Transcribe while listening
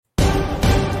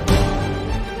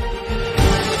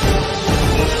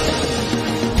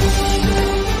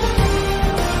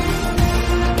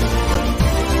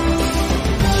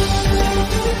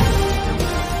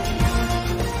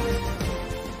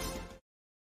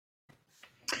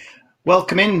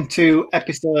Welcome into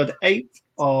episode 8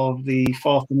 of the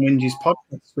Fourth and Winges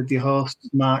podcast with your hosts,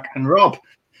 Mark and Rob.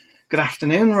 Good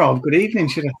afternoon, Rob. Good evening,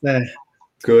 should I say?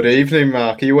 Good evening,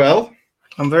 Mark. Are you well?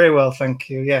 I'm very well,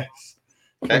 thank you, yes.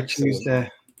 Excellent. Tuesday.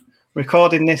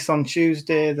 Recording this on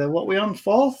Tuesday, what are we on?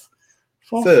 4th?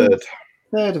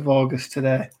 3rd of August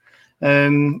today.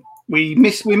 We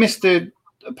missed the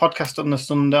podcast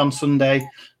on Sunday,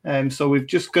 so we're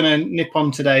just going to nip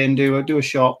on today and do a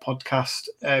short podcast.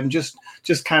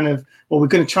 Just kind of, we're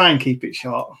going to try and keep it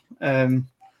short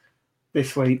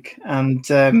this week, and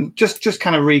just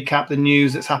kind of recap the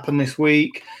news that's happened this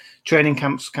week. Training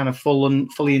camp's kind of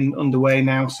fully underway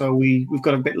now, so we've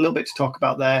got a little bit to talk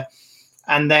about there,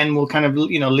 and then we'll kind of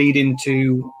lead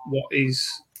into what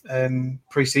is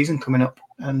pre-season coming up,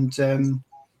 and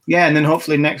and then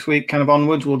hopefully next week kind of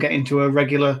onwards we'll get into a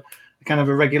regular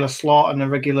slot and a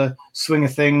regular swing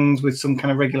of things with some kind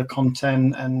of regular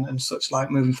content and such like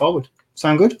moving forward.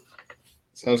 Sound good?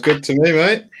 Sounds good to me,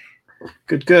 mate.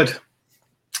 Good.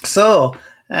 So,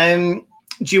 do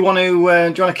you want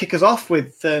to kick us off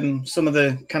with some of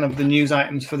the kind of the news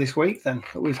items for this week then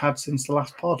that we've had since the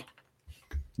last pod?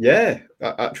 Yeah,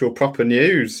 actual proper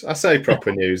news. I say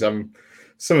proper news.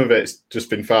 Some of it's just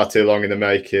been far too long in the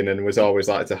making and was always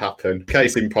likely to happen.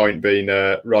 Case in point being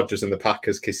Rodgers and the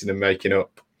Packers kissing and making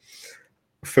up.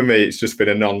 For me, it's just been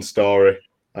a non-story.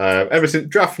 Ever since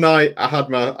draft night, I had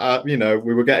my,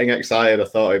 we were getting excited. I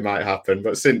thought it might happen.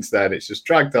 But since then, it's just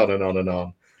dragged on and on and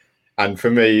on. And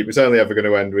for me, it was only ever going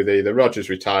to end with either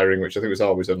Rodgers retiring, which I think was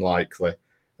always unlikely,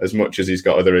 as much as he's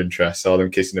got other interests, or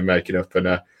them kissing and making up.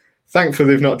 And thankfully,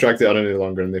 they've not dragged it on any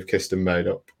longer and they've kissed and made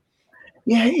up.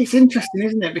 Yeah, it's interesting,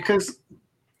 isn't it? Because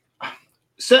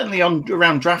certainly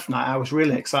around draft night, I was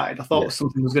really excited. I thought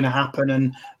something was going to happen,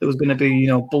 and there was going to be,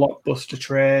 blockbuster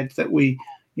trade that we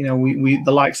the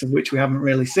likes of which we haven't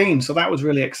really seen. So that was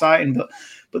really exciting.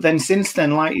 But then since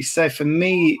then, like you say, for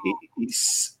me,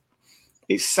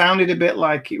 it sounded a bit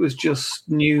like it was just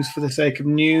news for the sake of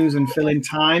news and filling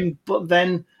time. But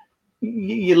then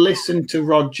you listen to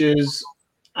Rodgers.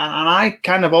 And I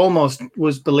kind of almost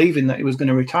was believing that he was going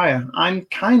to retire. I'm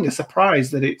kind of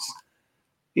surprised that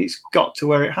it's got to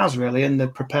where it has, really, and they're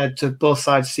prepared to. Both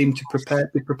sides seem to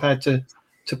be prepared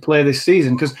to play this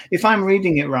season. Because if I'm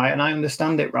reading it right and I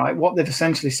understand it right, what they've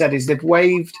essentially said is they've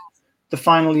waived the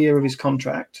final year of his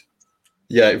contract.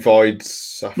 Yeah, it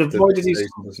voids after next season,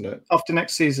 doesn't it? After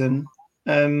next season,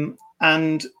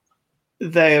 and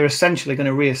they're essentially going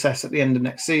to reassess at the end of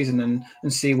next season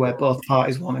and see where both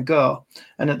parties want to go.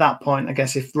 And at that point, I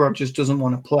guess if Rodgers doesn't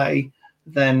want to play,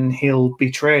 then he'll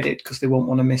be traded because they won't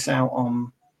want to miss out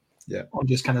on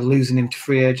just kind of losing him to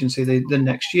free agency the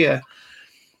next year.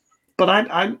 But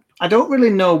I don't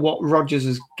really know what Rodgers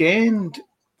has gained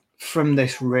from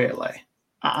this, really.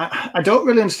 I don't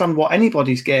really understand what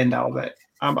anybody's gained out of it.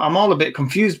 I'm all a bit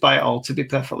confused by it all, to be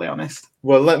perfectly honest.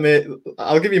 Well,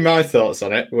 I'll give you my thoughts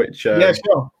on it, which yeah,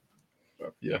 sure.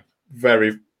 Yeah,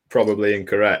 very probably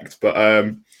incorrect. But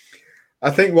I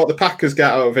think what the Packers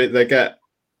get out of it, they get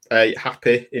a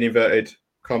happy, in inverted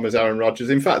commas, Aaron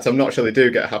Rodgers. In fact, I'm not sure they do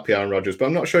get a happy Aaron Rodgers, but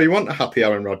I'm not sure you want a happy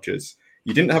Aaron Rodgers.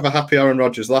 You didn't have a happy Aaron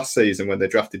Rodgers last season when they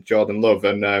drafted Jordan Love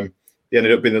and he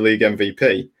ended up being the league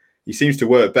MVP. He seems to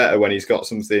work better when he's got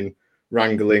something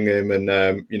wrangling him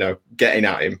and getting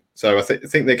at him. So I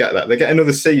think they get that. They get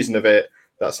another season of it.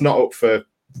 That's not up for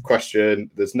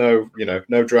question. There's no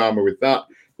drama with that.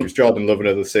 Gives Jordan Love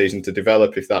another season to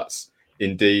develop if that's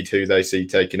indeed who they see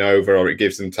taking over, or it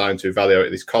gives them time to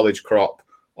evaluate this college crop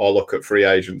or look at free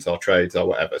agents or trades or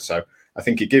whatever. So I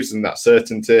think it gives them that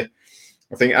certainty.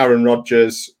 I think Aaron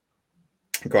Rodgers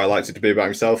quite likes it to be about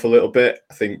himself a little bit.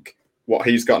 I think what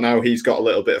he's got now, he's got a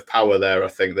little bit of power there, I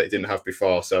think, that he didn't have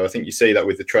before. So I think you see that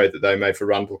with the trade that they made for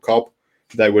Randall Cobb.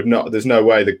 They would not. There's no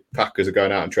way the Packers are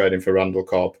going out and trading for Randall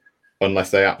Cobb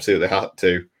unless they absolutely had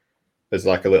to, as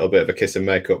like a little bit of a kiss and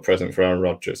make up present for Aaron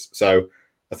Rodgers. So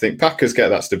I think Packers get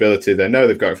that stability. They know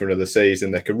they've got it for another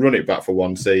season. They can run it back for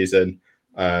one season,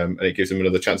 and it gives them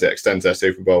another chance. It extends their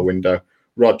Super Bowl window.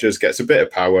 Rodgers gets a bit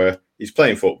of power. He's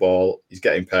playing football. He's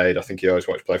getting paid. I think he always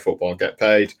wants to play football and get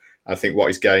paid. I think what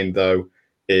he's gained, though,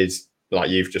 is, like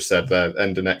you've just said there,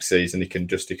 end of next season, he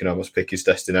can almost pick his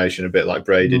destination a bit like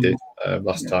Brady did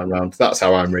last time round. That's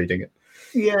how I'm reading it.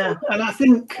 Yeah, and I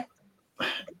think,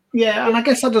 and I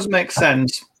guess that does make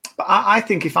sense. But I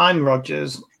think if I'm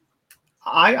Rodgers,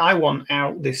 I want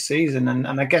out this season,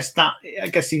 and I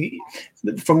guess he,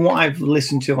 from what I've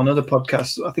listened to on other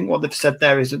podcasts, I think what they've said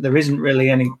there is that there isn't really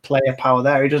any player power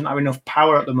there. He doesn't have enough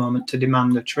power at the moment to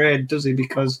demand a trade, does he?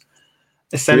 Because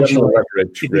essentially,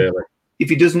 leverage, really. If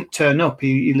he doesn't turn up,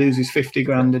 he loses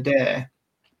 $50,000 a day.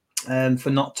 for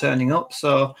not turning up.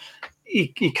 So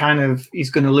he's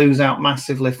going to lose out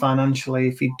massively financially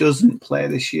if he doesn't play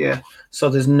this year. So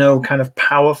there's no kind of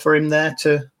power for him there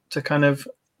to kind of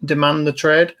demand the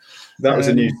trade. That was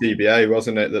a new CBA,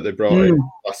 wasn't it, that they brought in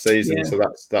last season? Yeah. So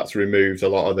that's removed a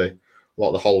lot of the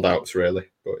holdouts, really.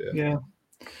 But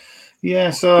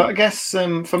yeah. So I guess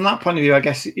from that point of view, I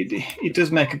guess it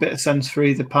does make a bit of sense for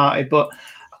either party. But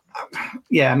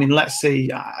yeah, I mean, let's see.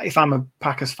 If I'm a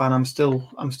Packers fan, I'm still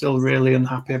really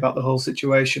unhappy about the whole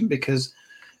situation because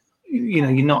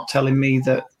you're not telling me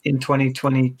that in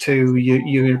 2022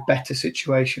 you're in a better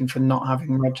situation for not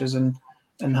having Rodgers and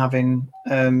having.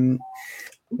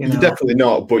 You're definitely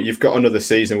not, but you've got another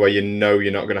season where you're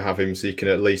not going to have him, so you can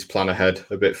at least plan ahead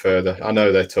a bit further. I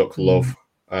know they took Love,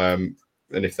 and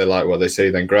if they like what they see,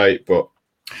 then great. But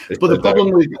the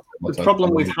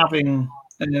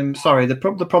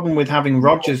problem with having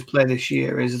Rodgers play this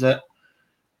year is that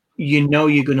you're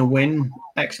going to win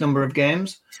X number of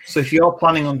games. So if you're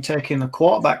planning on taking a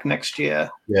quarterback next year,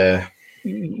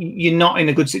 you're not in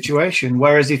a good situation.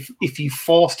 Whereas if you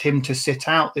forced him to sit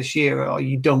out this year or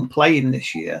you don't play him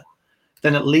this year,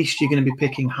 then at least you're going to be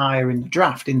picking higher in the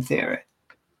draft, in theory.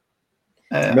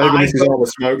 Maybe this is all a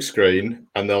smoke screen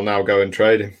and they'll now go and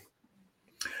trade him.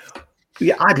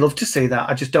 Yeah, I'd love to see that.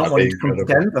 I just don't want him to come to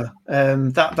Denver.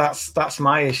 That's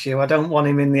my issue. I don't want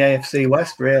him in the AFC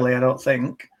West, really, I don't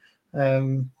think.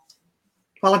 Well,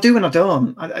 I do and I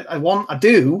don't. I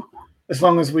do. As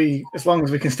long as we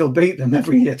can still beat them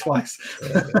every year twice.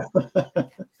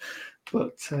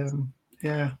 But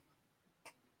yeah.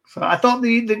 So I thought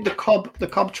the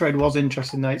Cobb trade was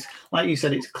interesting. Though. It's like you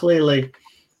said, it's clearly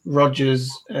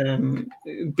Rodgers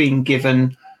being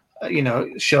given,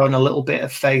 showing a little bit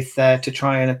of faith there to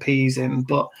try and appease him.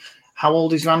 But how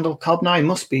old is Randall Cobb now? He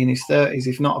must be in his 30s,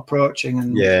 if not approaching.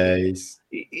 And he's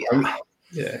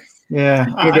yeah.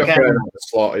 Again, the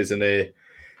slot, isn't he?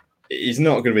 He's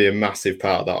not going to be a massive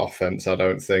part of that offense, I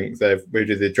don't think. They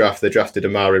drafted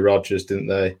Amari Rodgers, didn't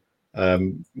they?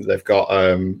 They've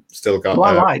got still got.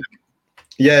 Well, I like.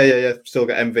 Yeah. Still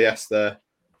got MVS there.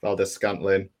 Valdez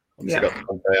Scantling. Obviously got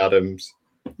Devontae Adams,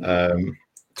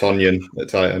 Tonyan at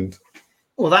tight end.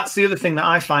 Well, that's the other thing that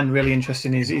I find really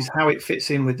interesting is how it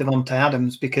fits in with Devontae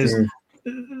Adams, because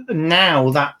now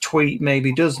that tweet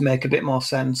maybe does make a bit more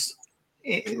sense.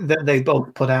 That they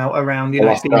both put out around,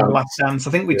 it's being the last dance.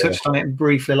 I think we touched on it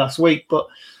briefly last week, but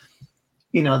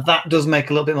that does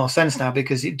make a little bit more sense now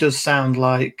because it does sound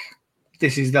like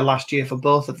this is the last year for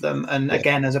both of them. And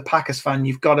again, as a Packers fan,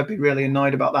 you've got to be really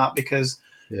annoyed about that because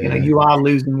you are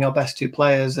losing your best two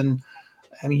players, and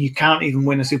I mean you can't even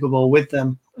win a Super Bowl with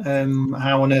them.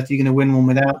 How on earth are you going to win one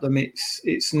without them?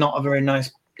 It's not a very nice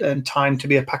time to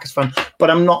be a Packers fan, but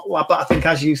I think,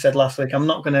 as you said last week, I'm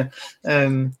not going to,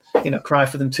 cry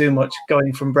for them too much.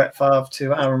 Going from Brett Favre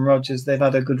to Aaron Rodgers, they've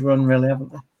had a good run, really,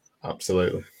 haven't they?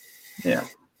 Absolutely. Yeah.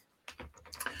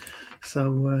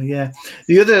 So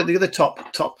the other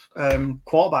top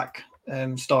quarterback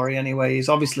story anyway is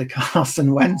obviously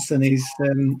Carson Wentz and his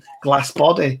glass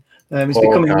body. He's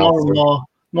becoming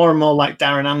more and more like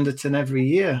Darren Anderton every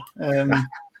year.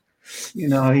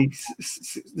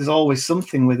 There's always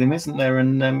something with him, isn't there?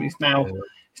 And he's now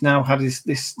had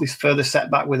this further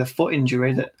setback with a foot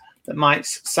injury that might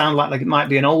sound like it might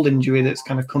be an old injury that's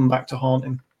kind of come back to haunt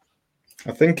him.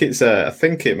 I think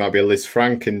it might be a Liz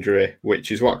Frank injury,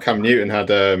 which is what Cam Newton had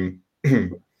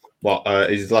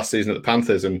his last season at the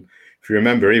Panthers. And if you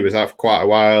remember, he was out for quite a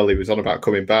while. He was on about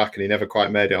coming back, and he never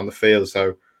quite made it on the field.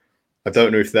 So I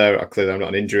don't know if clearly I'm not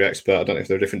an injury expert. I don't know if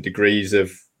there are different degrees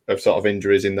of sort of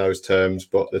injuries in those terms,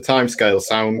 but the timescales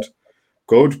sound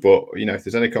good. But if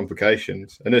there's any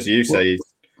complications, and as you say,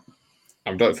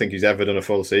 I don't think he's ever done a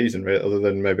full season, really, other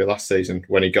than maybe last season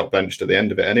when he got benched at the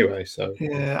end of it anyway. So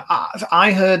yeah,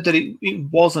 I heard that it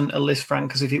wasn't a Liz Frank,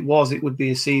 because if it was, it would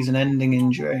be a season-ending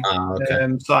injury. Okay.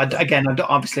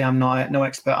 Obviously, I'm no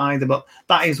expert either, but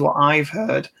that is what I've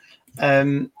heard.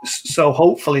 So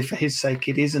hopefully, for his sake,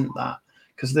 it isn't that,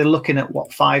 because they're looking at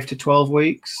 5 to 12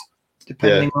 weeks.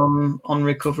 Depending on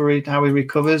recovery, how he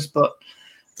recovers. But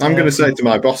I'm going to say to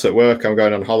my boss at work, I'm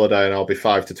going on holiday and I'll be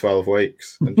 5 to 12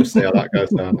 weeks and just see how that goes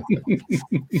down.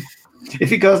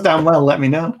 If it goes down well, let me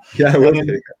know. Yeah, I will.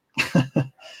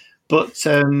 But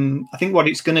I think what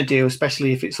it's going to do,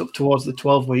 especially if it's up towards the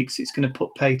 12 weeks, it's going to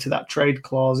put pay to that trade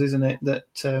clause, isn't it? That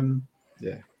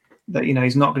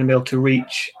he's not going to be able to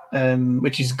reach,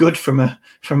 which is good from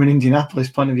an Indianapolis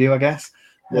point of view, I guess.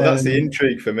 Well, that's the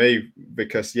intrigue for me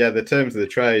because, the terms of the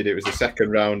trade, it was a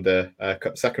second round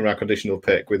conditional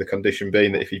pick with a condition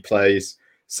being that if he plays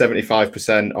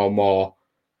 75% or more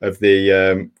of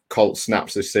the Colts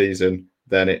snaps this season,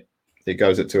 then it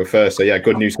goes up to a first. So yeah,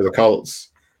 good news for the Colts.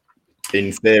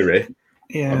 In theory,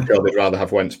 I'm sure they'd rather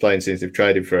have Wentz playing since they've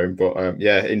traded for him. But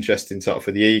yeah, interesting sort of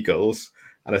for the Eagles.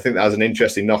 And I think that has an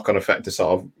interesting knock-on effect to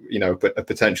sort of, a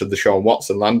potential Deshaun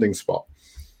Watson landing spot.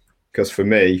 Because for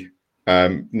me,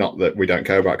 not that we don't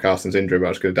care about Carson's injury, but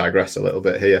I'm just going to digress a little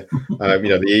bit here.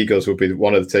 The Eagles would be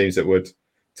one of the teams that would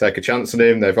take a chance on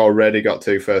him. They've already got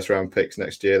 2 first-round picks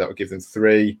next year. That would give them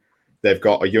 3. They've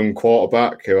got a young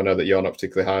quarterback, who I know that you're not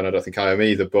particularly high on. I don't think I am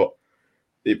either, but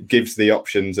it gives the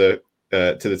options to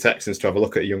the Texans to have a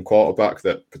look at a young quarterback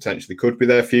that potentially could be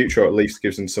their future, or at least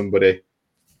gives them somebody,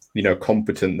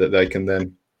 competent that they can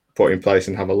then put in place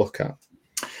and have a look at.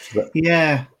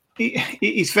 Yeah,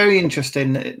 it's very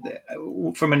interesting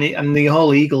and the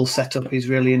whole Eagles setup is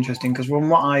really interesting because from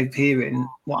what I've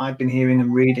been hearing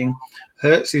and reading,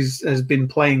 Hurts has been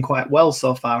playing quite well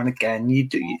so far. And again,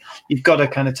 you've got to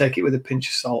kind of take it with a pinch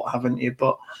of salt, haven't you?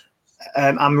 But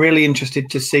I'm really interested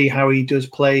to see how he does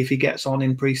play if he gets on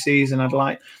in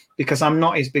preseason. Because I'm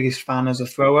not his biggest fan as a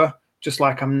thrower, just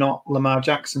like I'm not Lamar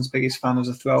Jackson's biggest fan as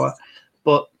a thrower.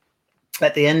 But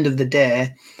at the end of the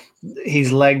day,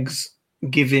 his legs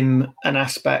give him an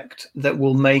aspect that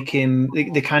will make him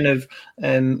the kind of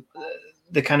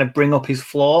bring up his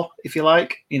floor, if you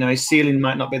like. His ceiling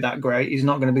might not be that great. He's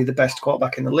not going to be the best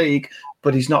quarterback in the league,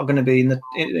 but he's not going to be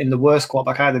in the worst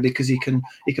quarterback either because he can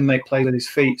make play with his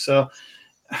feet. So,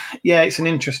 yeah, it's an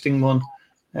interesting one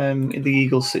in the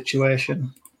Eagles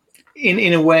situation.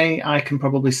 In a way, I can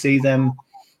probably see them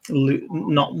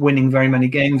not winning very many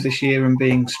games this year and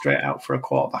being straight out for a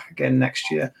quarterback again next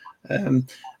year,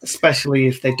 especially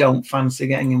if they don't fancy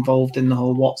getting involved in the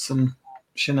whole Watson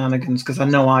shenanigans, because I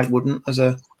know I wouldn't as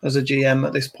a GM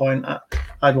at this point.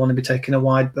 I'd want to be taking a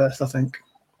wide berth, I think.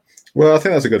 Well, I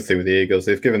think that's a good thing with the Eagles.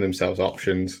 They've given themselves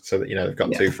options so that they've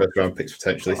got 2 first-round picks,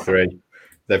 potentially 3.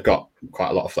 They've got quite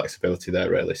a lot of flexibility there,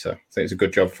 really. So I think it's a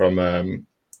good job from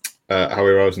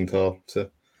Howie Rosenthal to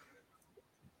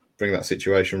bring that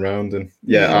situation round. And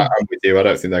I'm with you. I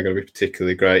don't think they're going to be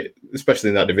particularly great, especially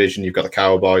in that division. You've got the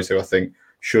Cowboys, who I think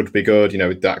should be good.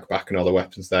 With Dak back and all the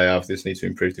weapons they have, they just need to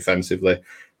improve defensively.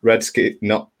 Redskins,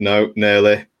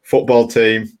 nearly. Football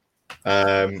team,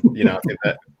 I think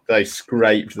that they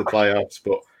scraped the playoffs,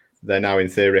 but they now in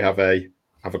theory have a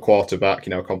quarterback,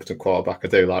 a competent quarterback. I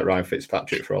do like Ryan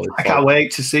Fitzpatrick for all his. I can't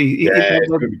wait to see. It's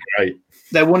going to be great.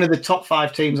 They're one of the top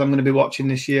 5 teams I'm going to be watching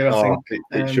this year, I think.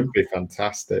 It should be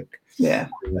fantastic. Yeah.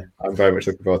 I'm very much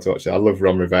looking forward to watching it. I love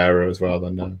Ron Rivera as well.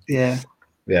 Yeah,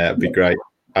 it'd be great.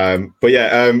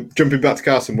 Jumping back to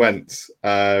Carson Wentz,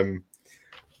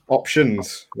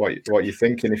 options. What are you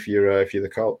thinking if you're the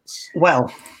Colts?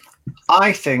 Well,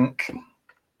 I think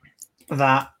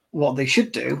that what they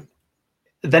should do,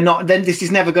 this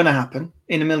is never going to happen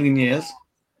in a million years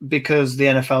because the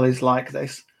NFL is like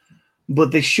this,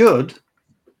 but they should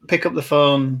pick up the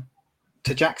phone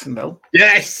to Jacksonville.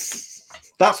 Yes,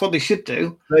 that's what they should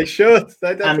do. They should.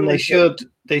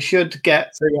 They should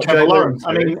get Trevor Lawrence.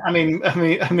 I mean,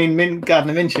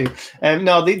 Gardner Minshew.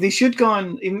 No, they should go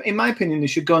and, in my opinion, they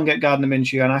should go and get Gardner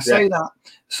Minshew. And I say that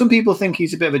some people think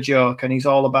he's a bit of a joke and he's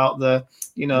all about the,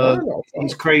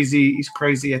 his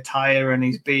crazy attire and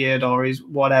his beard or his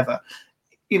whatever.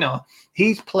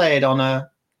 He's played on an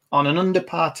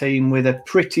under-par team with a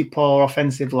pretty poor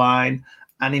offensive line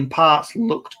and in parts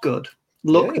looked good.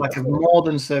 Looked like a more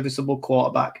than serviceable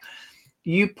quarterback.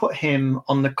 You put him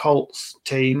on the Colts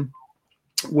team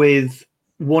with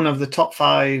one of the top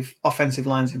 5 offensive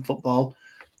lines in football.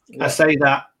 Yeah. I say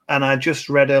that, and I just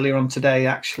read earlier on today,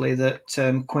 actually, that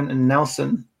Quentin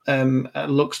Nelson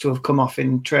looks to have come off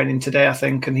in training today, I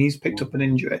think, and he's picked up an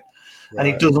injury. Right. And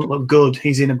it doesn't look good.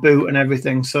 He's in a boot and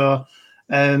everything. So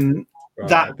that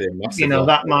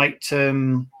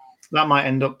might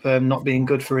end up not being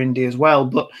good for Indy as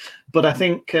well. But I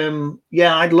think,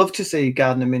 I'd love to see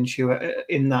Gardner Minshew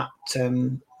in that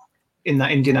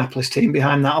Indianapolis team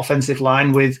behind that offensive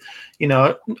line with,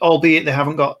 albeit they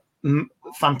haven't got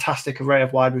fantastic array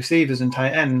of wide receivers and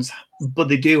tight ends, but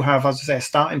they do have, as I say, a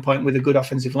starting point with a good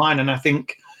offensive line. And I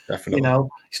think,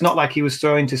 it's not like he was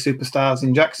throwing to superstars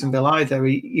in Jacksonville either.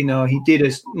 He did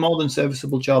a more than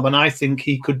serviceable job, and I think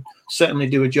he could certainly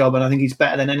do a job, and I think he's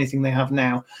better than anything they have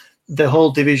now. The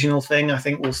whole divisional thing, I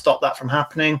think, will stop that from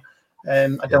happening.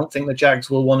 I don't think the Jags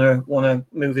will want to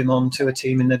move him on to a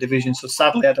team in the division. So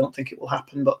sadly, I don't think it will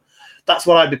happen. But that's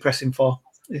what I'd be pressing for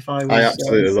if I was. I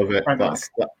absolutely love it.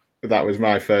 That was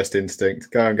my first instinct.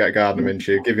 Go and get Gardner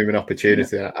Minshew. Give him an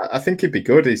opportunity. Yeah. I think he'd be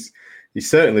good. He's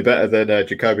certainly better than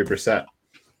Jacoby Brissett,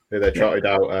 who they trotted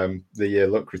out the year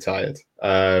Luck retired.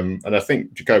 And I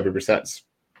think Jacoby Brissett's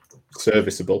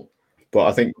serviceable. But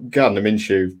I think Gardner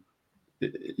Minshew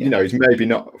you know, he's maybe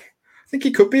not. I think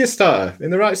he could be a starter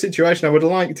in the right situation. I would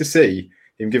like to see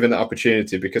him given that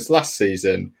opportunity, because last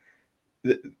season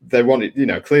they wanted, you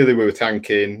know, clearly we were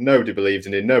tanking. Nobody believed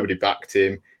in him. Nobody backed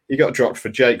him. He got dropped for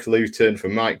Jake Luton, for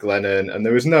Mike Glennon, and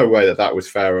there was no way that was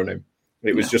fair on him.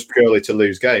 It was just purely to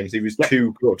lose games. He was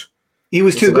too good. He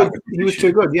was too good. He was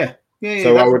too good. Yeah.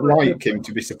 So I would like him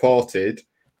to be supported,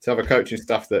 to have a coaching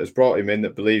staff that has brought him in,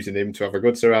 that believes in him, to have a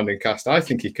good surrounding cast. I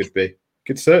think he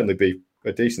could certainly be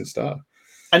a decent star.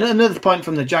 And another point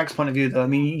from the Jags' point of view, though, I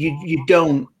mean, you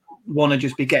don't want to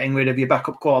just be getting rid of your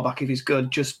backup quarterback if he's good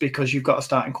just because you've got a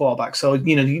starting quarterback. So,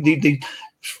 you know,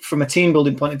 from a team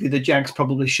building point of view, the Jags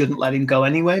probably shouldn't let him go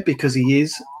anyway, because he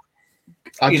is.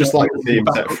 I'd just like to see him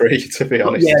set free, to be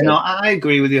honest. Yeah, no, I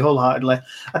agree with you wholeheartedly.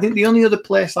 I think the only other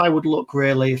place I would look,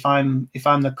 really, if I'm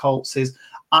the Colts, is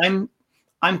I'm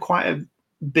quite a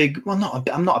big, well,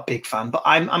 I'm not a big fan, but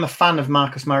I'm a fan of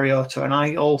Marcus Mariota, and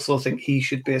I also think he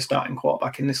should be a starting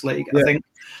quarterback in this league. Yeah.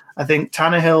 I think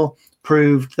Tannehill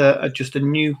proved that just a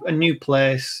new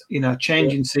place, you know,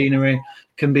 changing scenery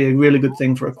can be a really good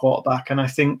thing for a quarterback. And I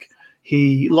think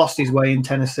he lost his way in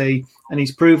Tennessee, and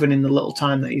he's proven in the little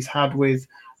time that he's had with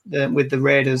the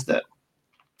Raiders that,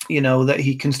 you know, that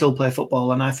he can still play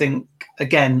football. And I think,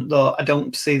 again, though, I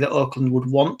don't see that Oakland would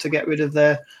want to get rid of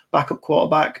their backup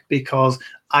quarterback, because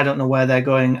I don't know where they're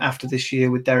going after this year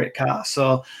with Derek Carr.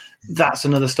 So that's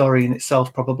another story in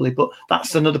itself, probably. But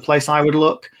that's another place I would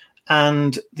look.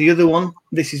 And the other one,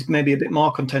 this is maybe a bit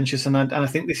more contentious, and I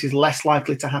think this is less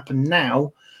likely to happen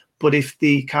now. But if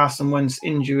the Carson Wentz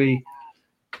injury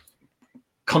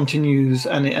continues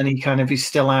and he kind of is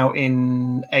still out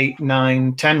in 8,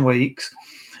 9, 10 weeks,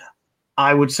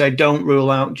 I would say don't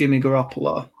rule out Jimmy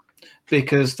Garoppolo,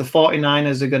 because the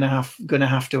 49ers are going to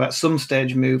have to at some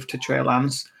stage move to Trey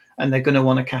Lance, and they're going to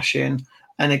want to cash in.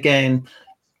 And again,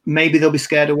 maybe they'll be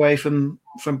scared away from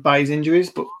by his injuries,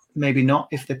 but maybe not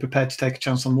if they're prepared to take a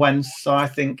chance on Wentz. So I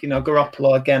think, you know,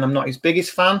 Garoppolo, again, I'm not his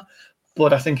biggest fan,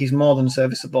 but I think he's more than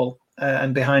serviceable.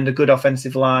 And behind a good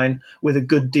offensive line with a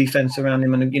good defense around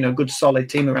him and a, you know, good solid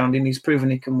team around him, he's proven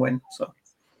he can win. So,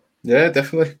 yeah,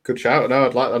 definitely good shout. No,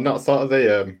 I've not thought of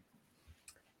either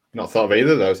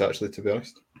of those, actually. To be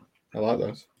honest, I like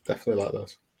those. Definitely like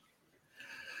those.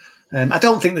 I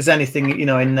don't think there's anything, you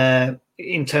know,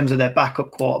 in terms of their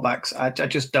backup quarterbacks. I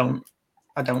just don't.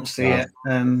 I don't see it.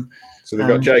 So they've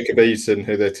got Jacob Eason,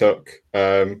 who they took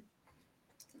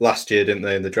last year, didn't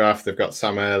they, in the draft? They've got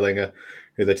Sam Ehlinger,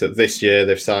 who they took this year.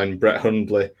 They've signed Brett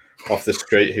Hundley off the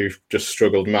street, who just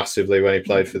struggled massively when he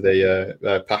played for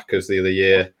the Packers the other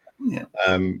year. Yeah.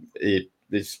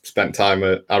 He's spent time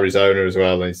at Arizona as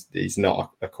well. And he's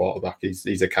not a quarterback.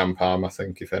 He's a camp arm, I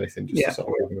think, if anything, just to sort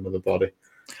of give him another body.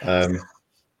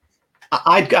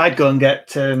 I'd go and get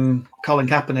Colin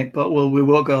Kaepernick, but we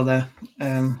won't go there.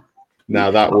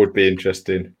 Now that would be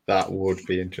interesting. That would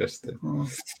be interesting.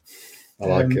 I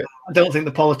like it. I don't think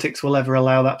the politics will ever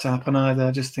allow that to happen either.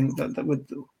 I just think that with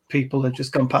people have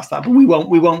just gone past that. But we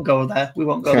won't go there. We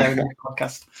won't go there in the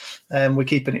podcast. We're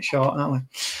keeping it short, aren't we?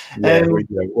 Yeah,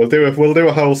 we'll do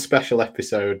a whole special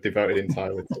episode devoted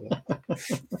entirely to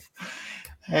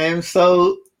that.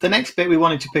 So the next bit we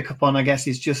wanted to pick up on, I guess,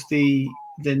 is just the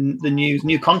news,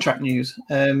 new contract news.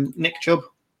 Nick Chubb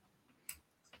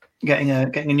getting a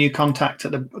new contract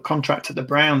at the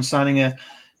Browns, signing a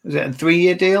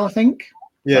 3-year deal, I think.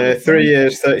 Yeah, 3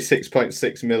 years,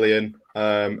 36.6 million.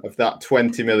 Of that,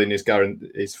 20 million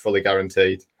is fully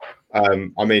guaranteed.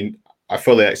 I mean, I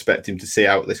fully expect him to see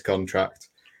out this contract.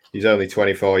 He's only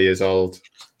 24 years old.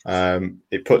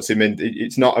 It puts him in.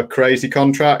 It's not a crazy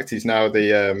contract. He's now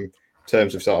the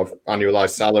terms of sort of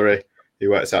annualized salary. He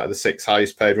works out of the 6th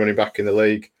highest paid running back in the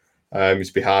league.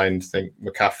 He's behind, I think,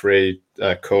 McCaffrey,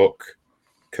 Cook,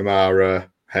 Kamara,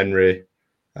 Henry,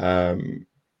 and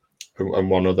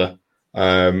one other.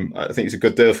 I think it's a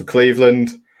good deal for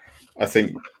Cleveland. I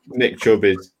think Nick Chubb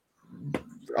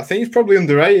he's probably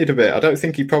underrated a bit. I don't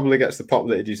think he probably gets the pop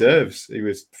that he deserves. He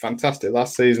was fantastic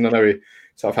last season. I know he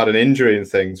sort of had an injury and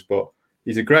things, but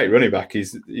he's a great running back.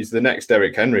 He's the next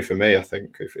Derrick Henry for me, I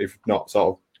think, if not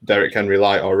sort of Derrick Henry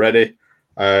light already.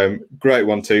 Great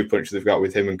 1-2 punch they've got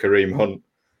with him and Kareem Hunt.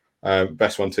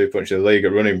 Best 1-2 punch in the league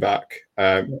at running back.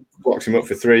 Locks him up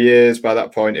for 3 years. By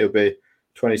that point, he'll be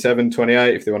 27,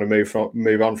 28. If they want to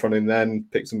move on from him, then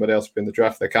pick somebody else up in the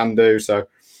draft, they can do. So I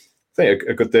think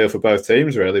a good deal for both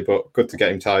teams, really, but good to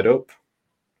get him tied up.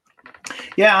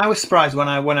 Yeah, I was surprised when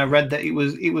I read that it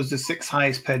was the sixth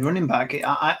highest paid running back.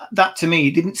 That to me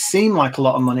didn't seem like a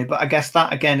lot of money, but I guess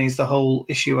that again is the whole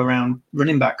issue around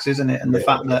running backs, isn't it? And the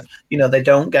fact that they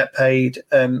don't get paid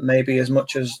maybe as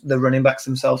much as the running backs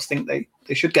themselves think they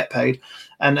should get paid,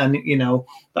 and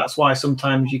that's why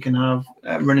sometimes you can have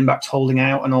running backs holding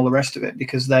out and all the rest of it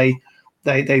because they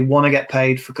want to get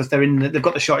paid because they've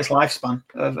got the shortest lifespan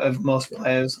of most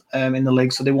players in the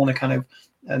league, so they want to kind of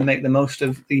make the most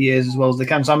of the years as well as they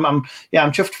can. So I'm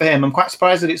chuffed for him. I'm quite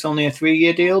surprised that it's only a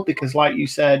 3-year deal because, like you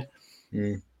said,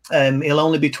 he'll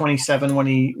only be 27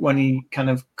 when he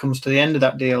kind of comes to the end of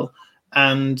that deal,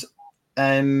 and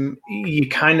you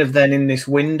kind of then in this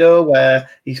window where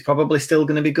he's probably still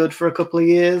going to be good for a couple of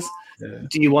years. Yeah.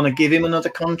 Do you want to give him another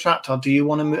contract, or do you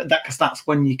want to move that? Because that's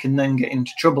when you can then get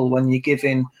into trouble when you're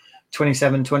giving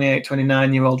 27, 28,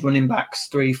 29-year-old running backs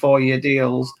 3-4 year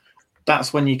deals.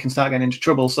 That's when you can start getting into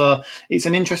trouble. So it's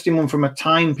an interesting one from a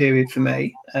time period for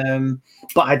me.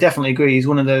 But I definitely agree. He's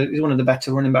one of the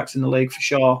better running backs in the league for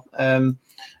sure. And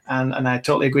I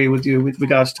totally agree with you with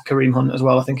regards to Kareem Hunt as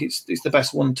well. I think it's the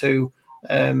best 1-2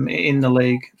 in the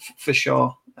league for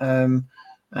sure.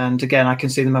 And again, I can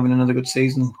see them having another good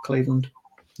season, Cleveland.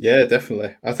 Yeah,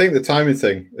 definitely. I think the timing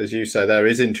thing, as you say, there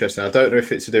is interesting. I don't know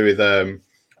if it's to do with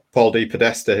Paul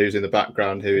DePodesta, who's in the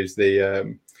background, who is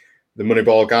the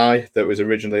Moneyball guy that was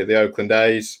originally at the Oakland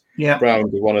A's. Yeah,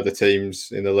 Browns are one of the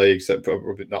teams in the league, so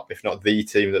probably not, if not the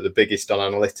team that the biggest on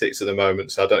analytics at the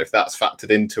moment. So I don't know if that's factored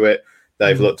into it.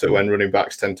 They've looked at when running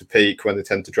backs tend to peak, when they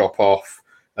tend to drop off,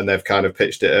 and they've kind of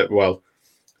pitched it at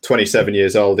 27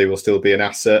 years old, he will still be an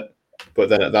asset, but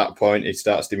then at that point he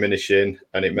starts diminishing,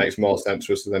 and it makes more sense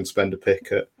for us to then spend a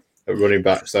pick at running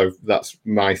back. So that's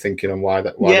my thinking on why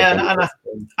that.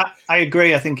 I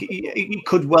agree. I think it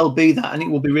could well be that, and it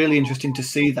will be really interesting to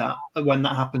see that when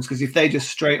that happens. Because if they just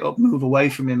straight up move away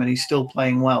from him and he's still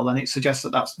playing well, then it suggests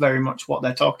that that's very much what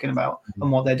they're talking about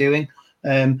and what they're doing.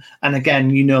 And again,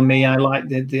 me, I like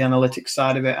the analytics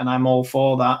side of it, and I'm all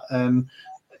for that.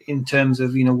 In terms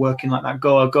of working like that,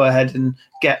 go ahead and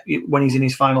get, when he's in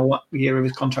his final year of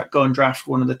his contract, go and draft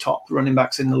one of the top running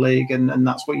backs in the league, and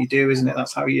that's what you do, isn't it?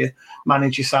 That's how you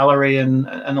manage your salary and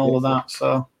all of that.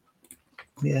 So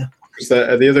yeah.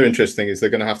 So the other interesting thing is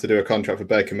they're going to have to do a contract for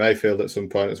Baker Mayfield at some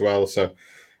point as well. So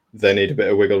they need a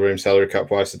bit of wiggle room salary cap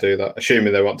wise to do that.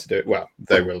 Assuming they want to do it, well,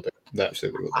 they will do it. They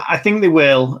absolutely will. I think they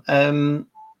will.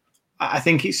 I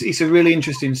think it's a really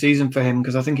interesting season for him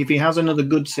because I think if he has another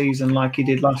good season like he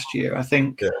did last year, I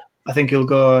think he'll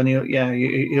go and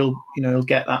he'll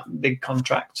get that big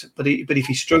contract. But if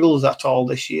he struggles at all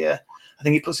this year, I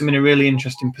think it puts him in a really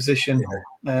interesting position.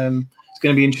 Yeah. It's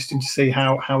going to be interesting to see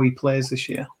how he plays this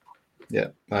year. Yeah,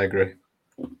 I agree.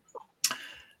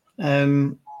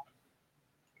 Deshaun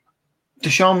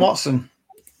Watson,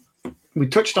 we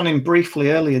touched on him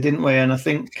briefly earlier, didn't we? And I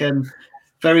think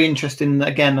very interesting.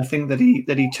 Again, I think that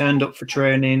he turned up for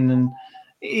training, and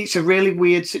it's a really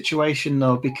weird situation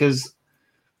though because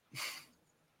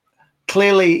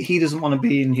clearly he doesn't want to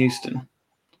be in Houston.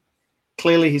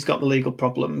 Clearly he's got the legal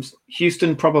problems.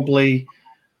 Houston probably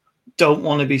don't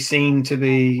want to be seen to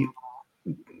be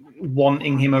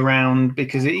wanting him around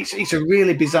because it's a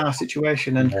really bizarre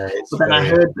situation. And but then I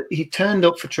heard that he turned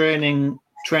up for training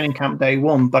camp day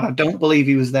one, but I don't believe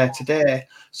he was there today.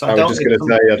 So I was just going to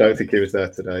say I don't think he was there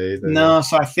today either. No,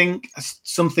 so I think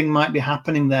something might be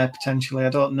happening there potentially. I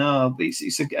don't know, but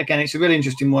it's a really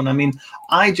interesting one. I mean,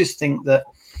 I just think that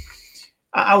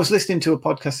I was listening to a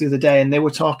podcast the other day, and they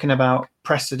were talking about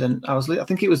precedent. I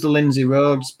think it was the Lindsay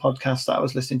Rhodes podcast that I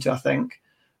was listening to. I think,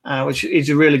 which is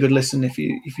a really good listen if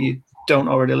you don't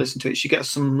already listen to it. She gets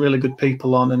some really good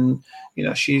people on, and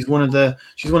she's one of the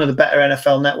better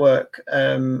NFL Network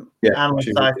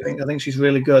analysts. I think she's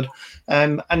really good.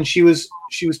 And she was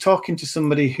talking to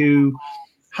somebody who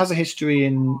has a history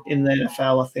in the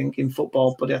NFL, I think, in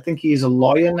football, but I think he's a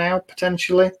lawyer now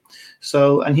potentially.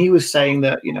 So, and he was saying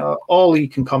that all he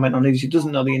can comment on is he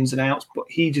doesn't know the ins and outs, but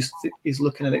he just is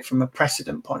looking at it from a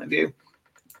precedent point of view.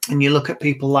 And you look at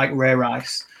people like Ray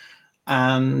Rice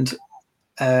and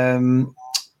Ben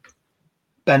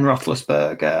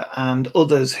Roethlisberger and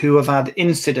others who have had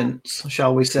incidents,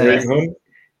 shall we say,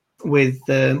 with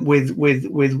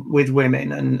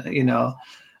women, and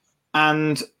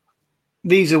and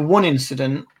these are one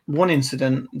incident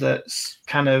that's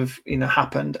kind of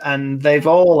happened, and they've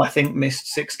all, I think, missed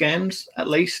 6 games at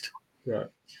least. Right.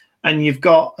 And you've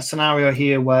got a scenario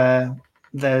here where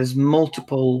there's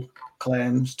multiple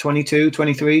claims, 22,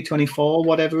 23, 24,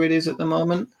 whatever it is at the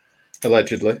moment.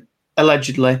 Allegedly.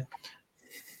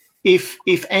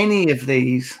 If any of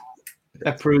these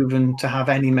are proven to have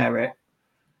any merit,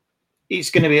 it's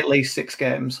going to be at least 6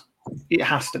 games. It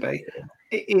has to be.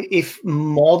 If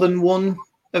more than one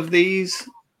of these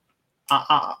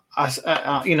are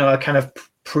kind of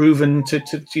proven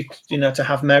to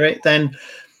have merit, then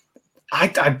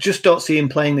I just don't see him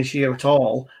playing this year at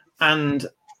all. And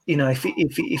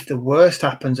if the worst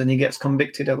happens and he gets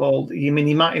convicted of all, he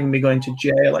might even be going to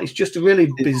jail. It's just a really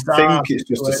bizarre. I think it's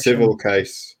just a civil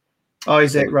case. Oh,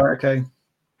 is it? Right. Okay.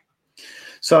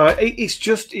 So it's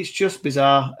just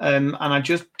bizarre, and I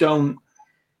just don't.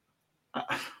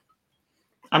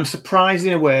 I'm surprised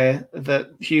in a way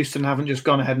that Houston haven't just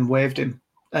gone ahead and waived him.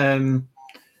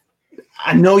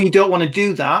 I know you don't want to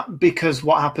do that because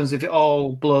what happens if it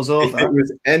all blows over? If it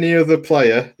was any other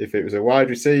player, if it was a wide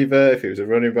receiver, if it was a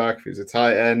running back, if it was a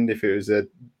tight end, if it was a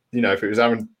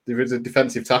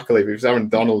defensive tackle, if it was Aaron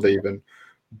Donald even,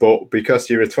 but because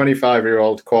you're a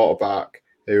 25-year-old quarterback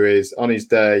who is on his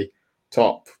day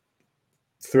top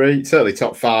 3, certainly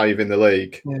top 5 in the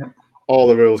league, all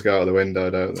the rules go out the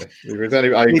window, don't they?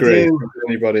 I agree with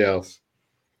anybody else.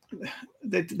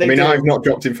 I've not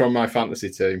dropped him from my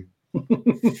fantasy team.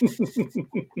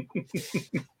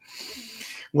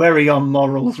 Where are your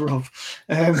morals, Rob?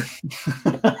 Can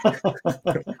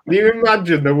you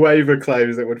imagine the waiver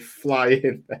claims that would fly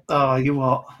in there? Oh, you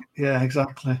what? Yeah,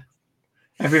 exactly.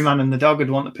 Every man and the dog would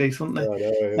want a piece, wouldn't they?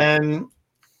 Oh, no,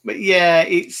 but yeah,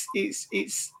 it's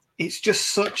just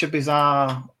such a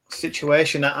bizarre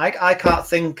situation. I can't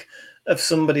think of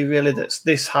somebody really that's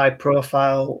this high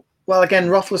profile. Well, again,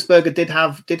 Roethlisberger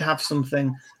did have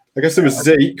something. I guess there was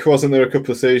Zeke, wasn't there, a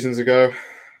couple of seasons ago?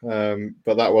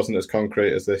 But that wasn't as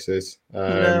concrete as this is.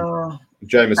 No.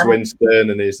 Jameis Winston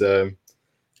and his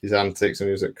antics when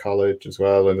he was at college as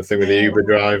well, and the thing with the Uber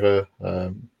driver.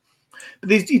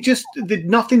 But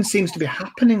nothing seems to be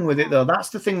happening with it, though. That's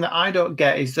the thing that I don't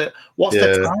get, is that what's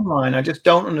the timeline? I just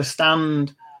don't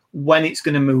understand when it's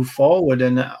going to move forward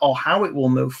or how it will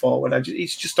move forward.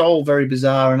 It's just all very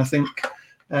bizarre, and I think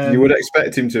you would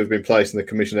expect him to have been placed in the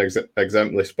commission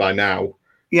exempt list by now.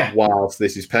 Yeah. Whilst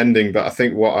this is pending, but I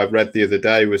think what I read the other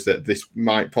day was that this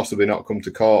might possibly not come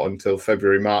to court until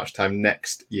February, March time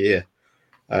next year.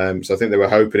 So I think they were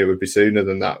hoping it would be sooner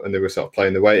than that, and they were sort of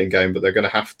playing the waiting game. But they're going to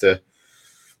have to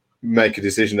make a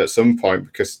decision at some point,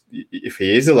 because if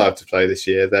he is allowed to play this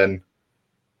year, then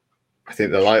I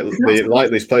think the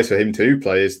likeliest place for him to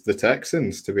play is the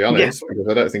Texans, to be honest, because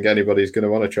I don't think anybody's going to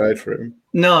want to trade for him.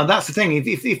 No, that's the thing.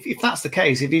 If that's the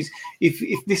case,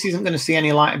 if this isn't going to see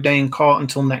any light of day in court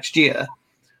until next year,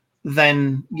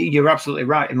 then you're absolutely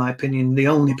right. In my opinion, the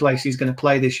only place he's going to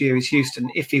play this year is Houston,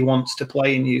 if he wants to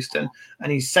play in Houston,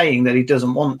 and he's saying that he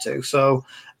doesn't want to. So,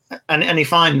 and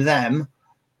if I'm them,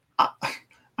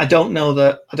 I don't know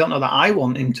that I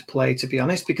want him to play, to be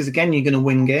honest, because again, you're going to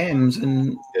win games,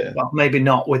 and well, maybe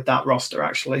not with that roster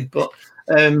actually, but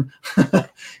I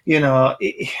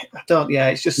don't. Yeah,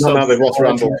 it's just not now they've lost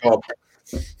Randall Cobb.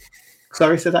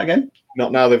 Sorry, say that again.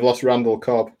 Not now they've lost Randall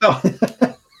Cobb. Oh.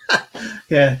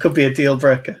 Yeah, could be a deal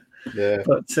breaker. Yeah,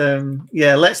 but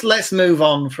let's move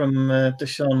on from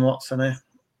Deshaun Watson here.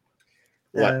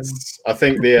 I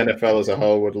think the NFL as a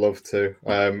whole would love to.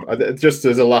 Just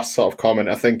as a last sort of comment,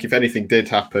 I think if anything did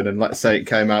happen, and let's say it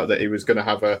came out that he was going to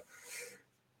have a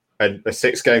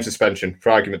 6-game suspension,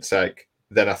 for argument's sake,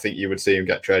 then I think you would see him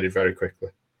get traded very quickly.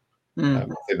 I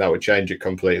think that would change it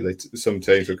completely. Some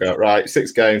teams would go, right,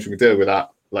 6 games, we can deal with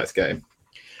that. Let's get him.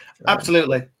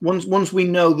 Absolutely. Once we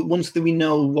know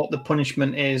what the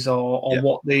punishment is or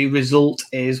what the result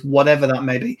is, whatever that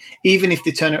may be, even if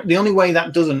they turn it, the only way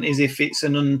that doesn't is if it's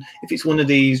one of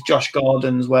these Josh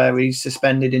Gordons where he's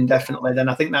suspended indefinitely, then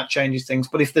I think that changes things.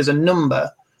 But if there's a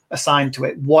number assigned to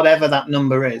it, whatever that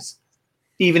number is,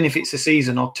 even if it's a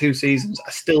season or 2 seasons, I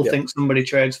still think somebody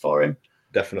trades for him.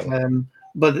 Definitely.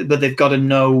 But they've got to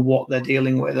know what they're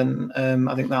dealing with, and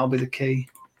I think that'll be the key.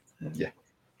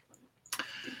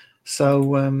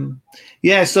 So,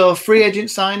 so free agent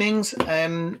signings.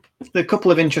 There are a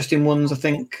couple of interesting ones, I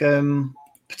think,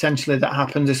 potentially that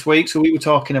happened this week. So we were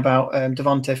talking about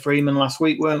Devontae Freeman last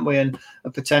week, weren't we? And a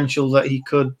potential that he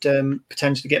could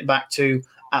potentially get back to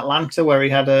Atlanta, where he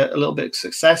had a little bit of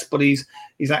success, but he's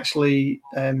actually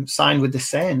signed with the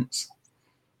Saints,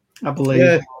 I believe.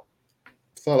 Yeah,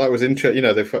 I thought that was interesting.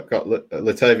 They've got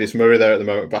Latavius Murray there at the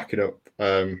moment backing up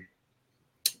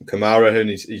Kamara, and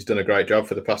he's done a great job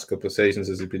for the past couple of seasons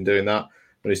as he's been doing that.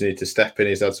 When he's needed to step in,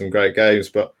 he's had some great games,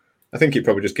 but I think it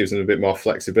probably just gives them a bit more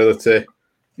flexibility.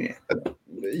 Yeah,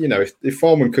 if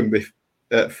Freeman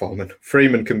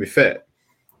can be fit,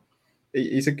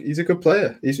 he's a good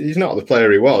player. He's not the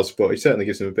player he was, but he certainly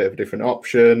gives them a bit of a different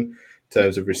option.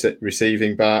 terms of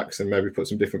receiving backs and maybe put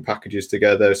some different packages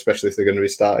together, especially if they're going to be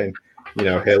starting,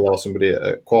 Hill or somebody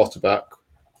at quarterback.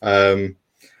 I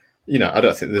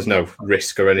don't think there's no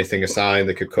risk or anything assigned.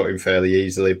 They could cut him fairly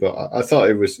easily, but I thought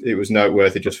it was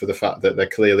noteworthy just for the fact that they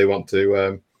clearly want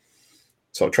to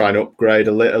sort of try and upgrade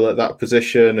a little at that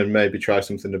position and maybe try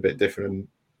something a bit different and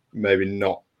maybe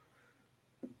not,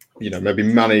 maybe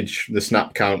manage the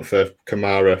snap count for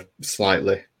Kamara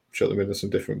slightly, shut them into some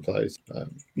different plays.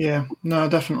 Yeah, no,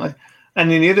 definitely.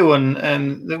 And then the other one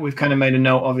that we've kind of made a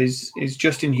note of is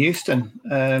Justin Houston,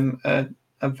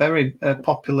 a very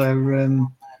popular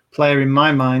player in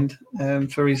my mind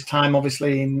for his time,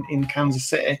 obviously, in Kansas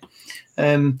City.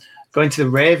 Going to the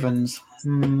Ravens,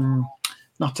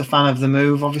 not a fan of the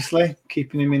move, obviously,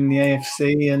 keeping him in the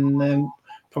AFC and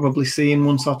probably seeing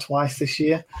once or twice this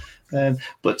year.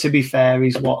 But to be fair,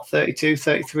 he's 32,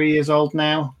 33 years old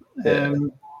now.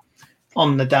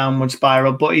 On the downward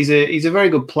spiral, but he's a very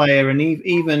good player, and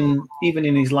even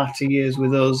in his latter years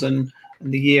with us, and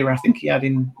the year I think he had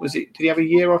did he have a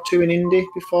year or two in Indy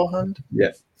beforehand?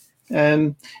 Yeah.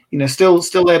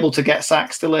 Still able to get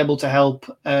sacks, still able to help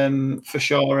for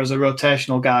sure as a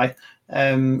rotational guy.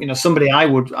 Somebody I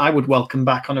would welcome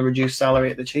back on a reduced salary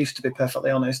at the Chiefs, to be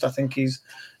perfectly honest. I think he's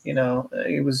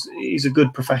a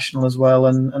good professional as well,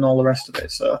 and all the rest of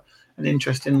it. So an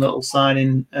interesting little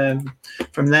signing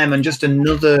from them, and just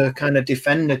another kind of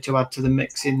defender to add to the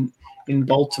mix in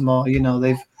Baltimore.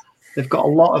 They've got a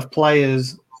lot of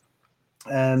players.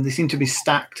 They seem to be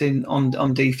stacked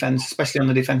on defense, especially on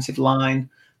the defensive line.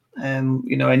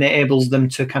 Enables them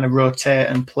to kind of rotate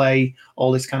and play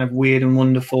all this kind of weird and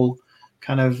wonderful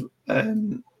kind of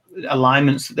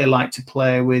alignments that they like to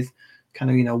play with.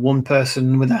 Kind of one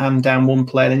person with a hand down one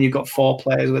player, then you've got four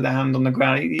players with a hand on the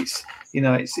ground.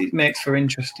 It makes for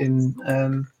interesting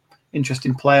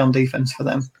play on defense for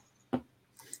them.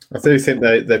 I do think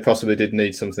they possibly did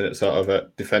need something at sort of a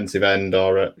defensive end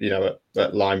or at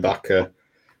linebacker,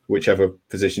 whichever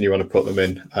position you want to put them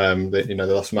in. They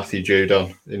lost Matthew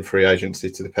Judon in free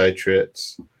agency to the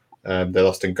Patriots. They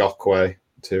lost Ngakoue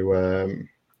to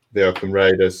the Oakland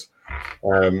Raiders.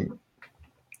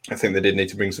 I think they did need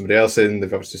to bring somebody else in.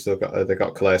 They've obviously still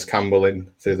got Calais Campbell in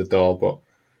through the door, but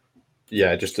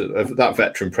yeah, just that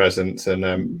veteran presence,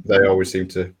 and they always seem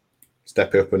to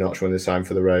step up a notch when they sign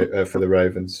for the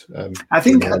Ravens. I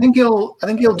think he'll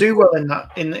do well in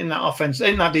that offense,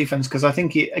 in that defense, because I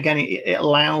think it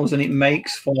allows and it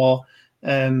makes for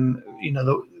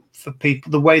for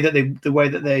people the way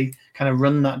that they kind of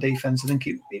run that defense. I think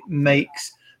it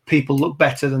makes people look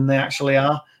better than they actually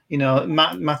are.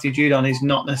 Matthew Judon is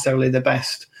not necessarily the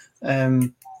best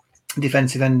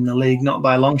defensive end in the league, not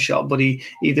by a long shot, but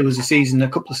there was a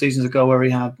couple of seasons ago where he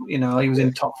had, he was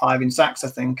in top 5 in sacks, I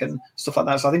think, and stuff like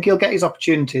that. So I think he'll get his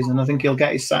opportunities, and I think he'll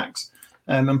get his sacks,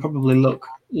 and probably look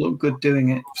good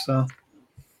doing it. So,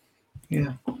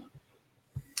 yeah.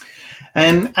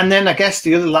 And then I guess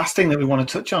the last thing that we want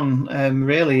to touch on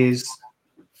really is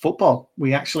football.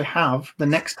 We actually have, the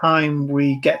next time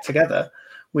we get together,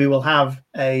 we will have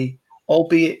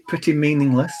albeit pretty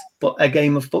meaningless, but a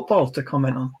game of football to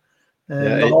comment on.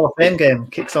 The Hall of Fame game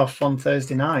kicks off on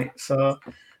Thursday night. So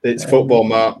it's football,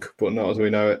 Mark, but not as we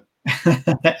know it.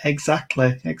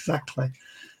 Exactly.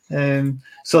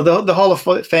 So the Hall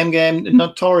of Fame game,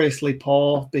 notoriously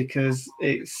poor, because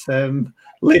it's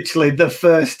literally the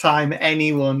first time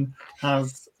anyone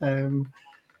has kind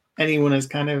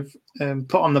of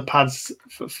put on the pads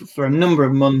for a number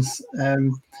of months.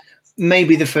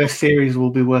 Maybe the first series will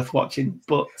be worth watching,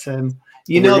 but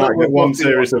we might get one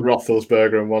series of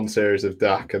Roethlisberger and one series of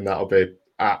Dak, and that'll be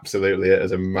absolutely it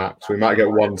as a max. We might get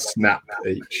one snap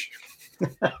each.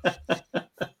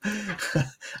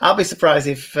 I'll be surprised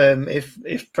if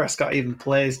Prescott even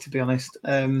plays, to be honest.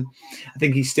 I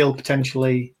think he's still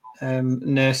potentially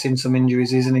nursing some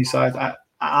injuries, isn't he? So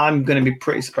I'm going to be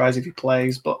pretty surprised if he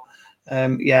plays. But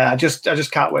I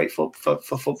just can't wait for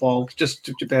football just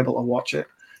to be able to watch it.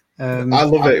 I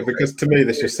love it because to me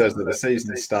this just says that the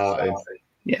season is starting.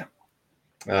 Yeah.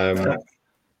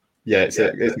 It's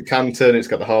a Canton. It's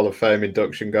got the Hall of Fame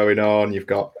induction going on. You've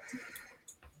got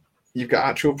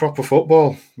actual proper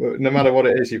football. No matter what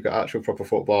it is, you've got actual proper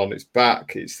football, and it's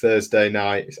back. It's Thursday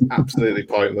night. It's absolutely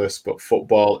pointless, but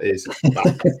football is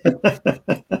back.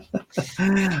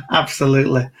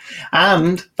 Absolutely,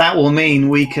 and that will mean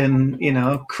we can,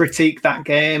 critique that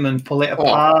game and pull it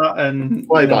apart and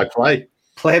play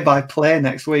by play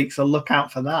next week. So look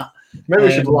out for that. Maybe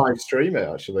we should live stream it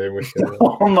actually. And we can,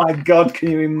 Oh my God,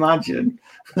 can you imagine?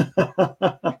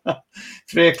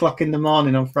 3:00 in the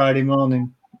morning on Friday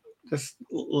morning, just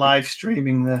live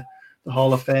streaming the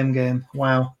Hall of Fame game.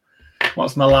 Wow.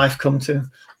 what's my life come to?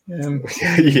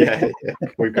 Yeah,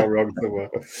 we've gone wrong somewhere.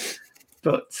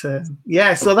 But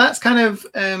yeah, so that's kind of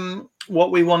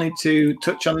what we wanted to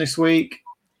touch on this week.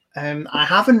 I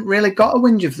haven't really got a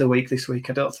whinge of the week this week,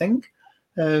 I don't think.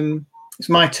 It's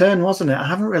my turn, wasn't it? I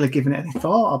haven't really given it any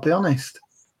thought, I'll be honest.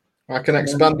 I can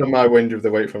expand on my whinge of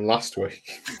the week from last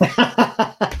week.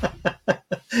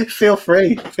 Feel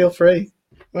free.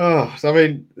 Oh, I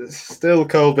mean, still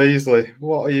Cole Beasley.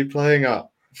 What are you playing at?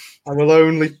 I will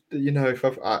only,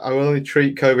 I will only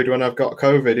treat COVID when I've got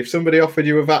COVID. If somebody offered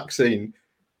you a vaccine,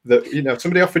 if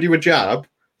somebody offered you a jab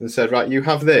and said, right, you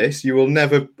have this, you will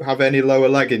never have any lower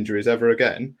leg injuries ever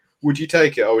again, would you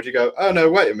take it? Or would you go, oh no,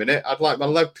 wait a minute, I'd like my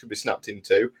leg to be snapped in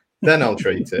two, then I'll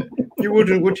treat it? You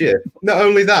wouldn't, would you? Not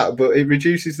only that, but it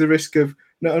reduces the risk of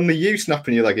not only you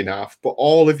snapping your leg in half, but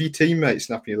all of your teammates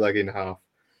snapping your leg in half.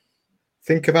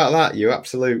 Think about that, you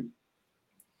absolute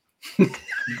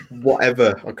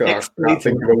whatever. I can't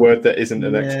think of a word that isn't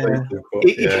an expletive.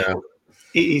 But yeah.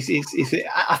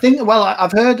 I think. Well,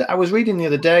 I've heard. I was reading the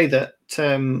other day that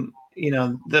the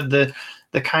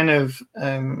kind of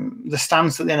the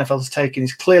stance that the NFL is taking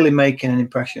is clearly making an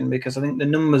impression, because I think the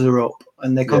numbers are up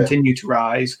and they continue to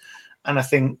rise. And I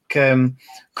think come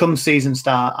season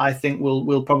start, I think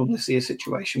we'll probably see a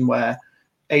situation where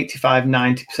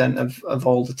 85-90% of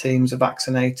all the teams are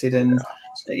vaccinated, and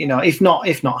if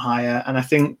not higher. And I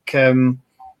think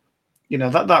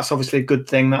that's obviously a good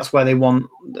thing. That's where they want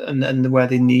and where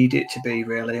they need it to be,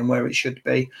 really, and where it should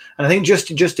be. And I think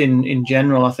just in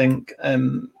general, I think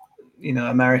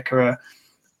America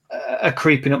are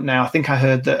creeping up now. I think I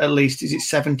heard that at least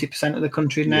 70% of the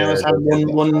country now has had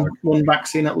one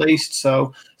vaccine at least.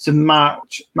 So it's a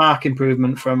mark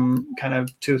improvement from kind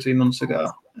of 2 or 3 months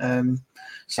ago.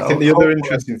 I think the other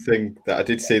interesting thing that I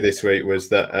did see this week was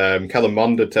that Kellen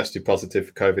Mond had tested positive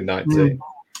for COVID-19.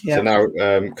 So now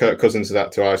Kirk Cousins has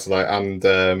had to isolate, and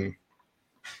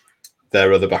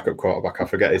their other backup quarterback, I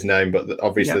forget his name, but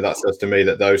obviously that says to me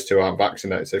that those two aren't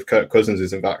vaccinated. So if Kirk Cousins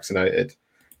isn't vaccinated,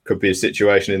 could be a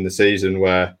situation in the season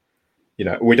where,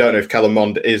 we don't know if Kellen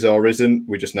Mond is or isn't.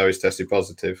 We just know he's tested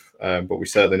positive, but we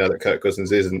certainly know that Kirk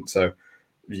Cousins isn't. So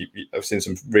I've seen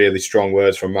some really strong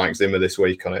words from Mike Zimmer this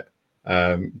week on it.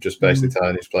 Just basically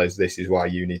telling his players, this is why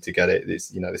you need to get it.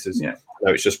 This is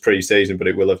it's just pre-season, but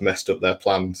it will have messed up their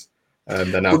plans.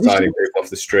 They're now signing people off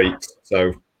the street,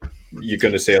 so you're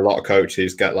going to see a lot of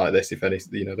coaches get like this. If any,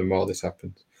 the more this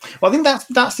happens. Well, I think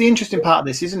that's the interesting part of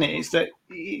this, isn't it?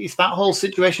 It's that whole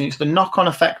situation. It's the knock-on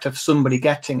effect of somebody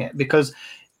getting it, because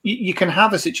you can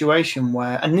have a situation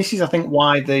where, and this is, I think,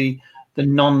 why the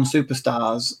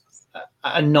non-superstars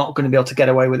are not going to be able to get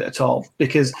away with it at all,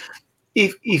 because.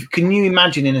 If can you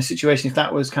imagine in a situation if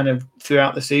that was kind of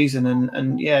throughout the season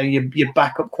and your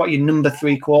backup, your number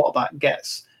 3 quarterback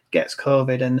gets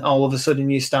COVID, and all of a sudden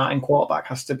your starting quarterback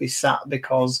has to be sat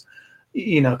because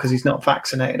he's not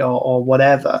vaccinated or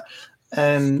whatever.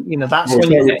 That's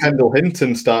when Kendall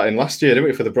Hinton starting last year, didn't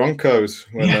we, for the Broncos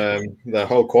when their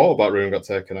whole quarterback room got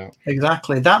taken out.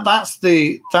 Exactly. That's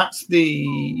the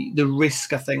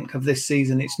risk, I think, of this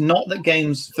season. It's not that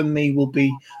games for me will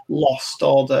be lost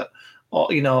or that. Or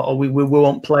we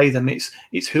won't play them. It's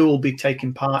who will be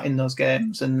taking part in those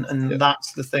games, and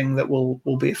that's the thing that will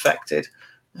be affected.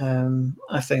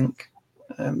 I think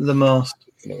the most.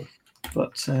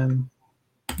 But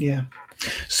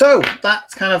so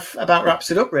that kind of about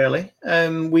wraps it up, really.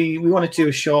 We wanted to do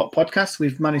a short podcast.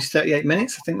 We've managed 38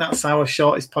 minutes. I think that's our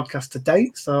shortest podcast to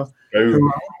date. So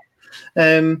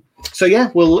we'll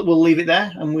leave it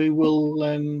there, and we will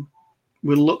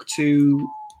we'll look to.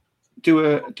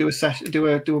 Do a session.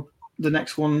 Do the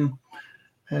next one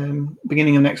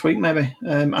beginning of next week, maybe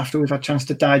after we've had a chance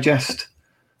to digest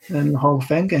the Hall of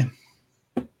Fame game.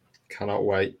 Cannot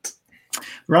wait.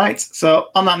 Right. So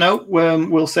on that note,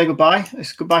 we'll say goodbye.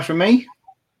 It's goodbye from me.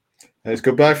 It's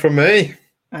goodbye from me.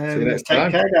 See you next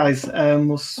time. Take care, guys.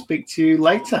 We'll speak to you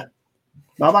later.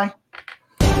 Bye bye.